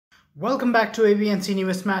Welcome back to ABNC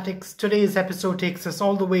Numismatics. Today's episode takes us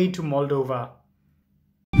all the way to Moldova.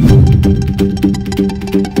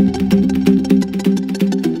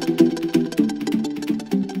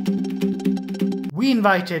 We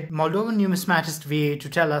invited Moldovan numismatist VA to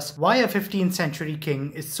tell us why a 15th century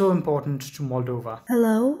king is so important to Moldova.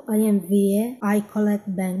 Hello, I am VA. I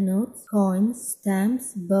collect banknotes, coins,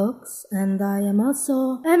 stamps, books, and I am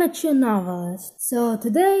also amateur novelist. So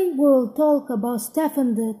today we'll talk about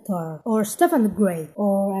Stefan III, or Stefan the Great,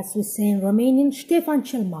 or as we say in Romanian, Ștefan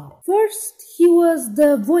cel Mare. First, he was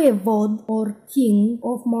the voivod or king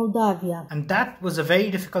of Moldavia. And that was a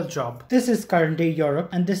very difficult job. This is current day Europe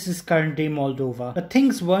and this is current day Moldova. But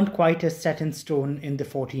things weren't quite as set in stone in the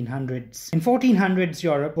 1400s. In 1400s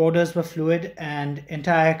Europe, borders were fluid and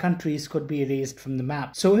entire countries could be erased from the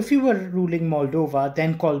map. So if you were ruling Moldova,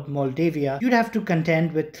 then called Moldavia, you'd have to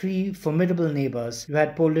contend with three formidable neighbors. You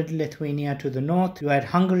had Poland-Lithuania to the north, you had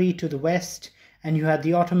Hungary to the west, and you had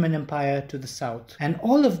the Ottoman Empire to the south. And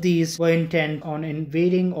all of these were intent on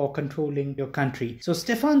invading or controlling your country. So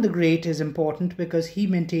Stefan the Great is important because he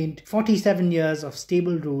maintained 47 years of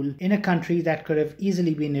stable rule in a country that could have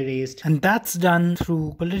easily been erased. And that's done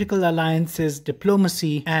through political alliances,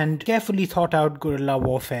 diplomacy, and carefully thought out guerrilla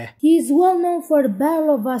warfare. He is well known for the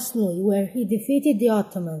Battle of Vaslui, where he defeated the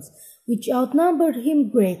Ottomans, which outnumbered him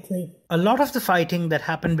greatly. A lot of the fighting that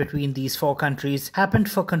happened between these four countries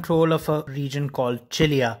happened for control of a region called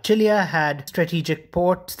Chilia. Chilia had strategic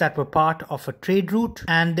ports that were part of a trade route,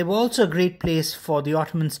 and they were also a great place for the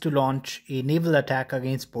Ottomans to launch a naval attack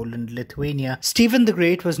against Poland-Lithuania. Stephen the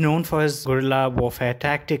Great was known for his guerrilla warfare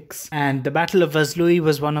tactics, and the Battle of Vaslui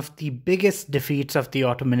was one of the biggest defeats of the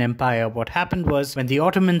Ottoman Empire. What happened was, when the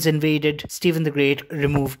Ottomans invaded, Stephen the Great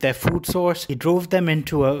removed their food source. He drove them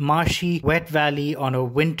into a marshy, wet valley on a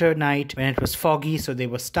winter night when it was foggy, so they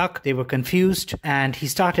were stuck, they were confused, and he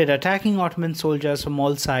started attacking Ottoman soldiers from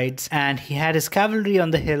all sides, and he had his cavalry on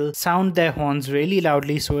the hill sound their horns really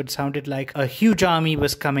loudly so it sounded like a huge army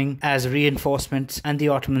was coming as reinforcements, and the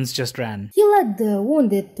Ottomans just ran. He let the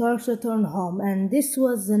wounded Turks return home, and this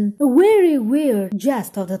was a very weird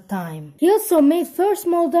jest of the time. He also made First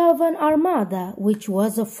Moldovan Armada, which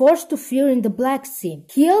was a force to fear in the Black Sea.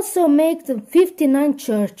 He also made 59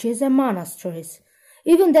 churches and monasteries.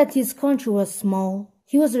 Even that his country was small,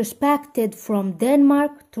 he was respected from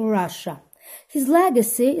Denmark to Russia. His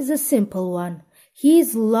legacy is a simple one. He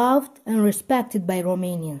is loved and respected by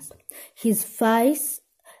Romanians. His face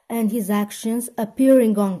and his actions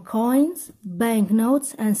appearing on coins,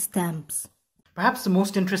 banknotes, and stamps. Perhaps the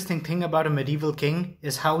most interesting thing about a medieval king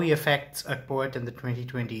is how he affects a poet in the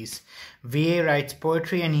 2020s. VA writes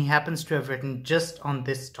poetry and he happens to have written just on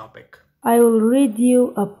this topic. I will read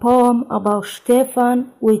you a poem about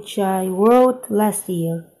Ștefan, which I wrote last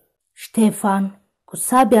year. Ștefan, cu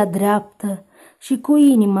sabia dreaptă și cu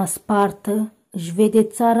inima spartă, își vede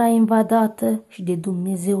țara invadată și de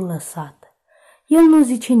Dumnezeu lăsată. El nu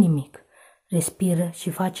zice nimic, respiră și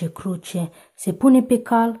face cruce, se pune pe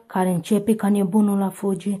cal, care începe ca nebunul a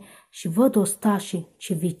fuge, și văd ostașii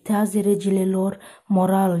ce vitează regele lor,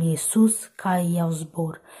 moralul e sus, ca ei iau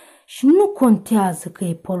zbor. Și nu contează că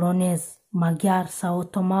e polonez, maghiar sau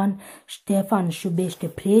otoman, Ștefan își iubește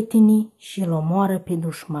prietenii și îl omoară pe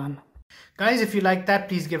dușman. Guys, if you like that,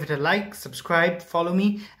 please give it a like, subscribe, follow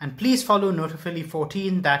me, and please follow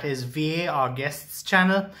Notifily14, that is VA, our guest's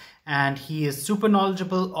channel, and he is super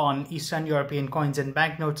knowledgeable on Eastern European coins and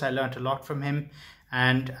banknotes. I learned a lot from him,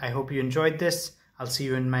 and I hope you enjoyed this. I'll see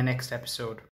you in my next episode.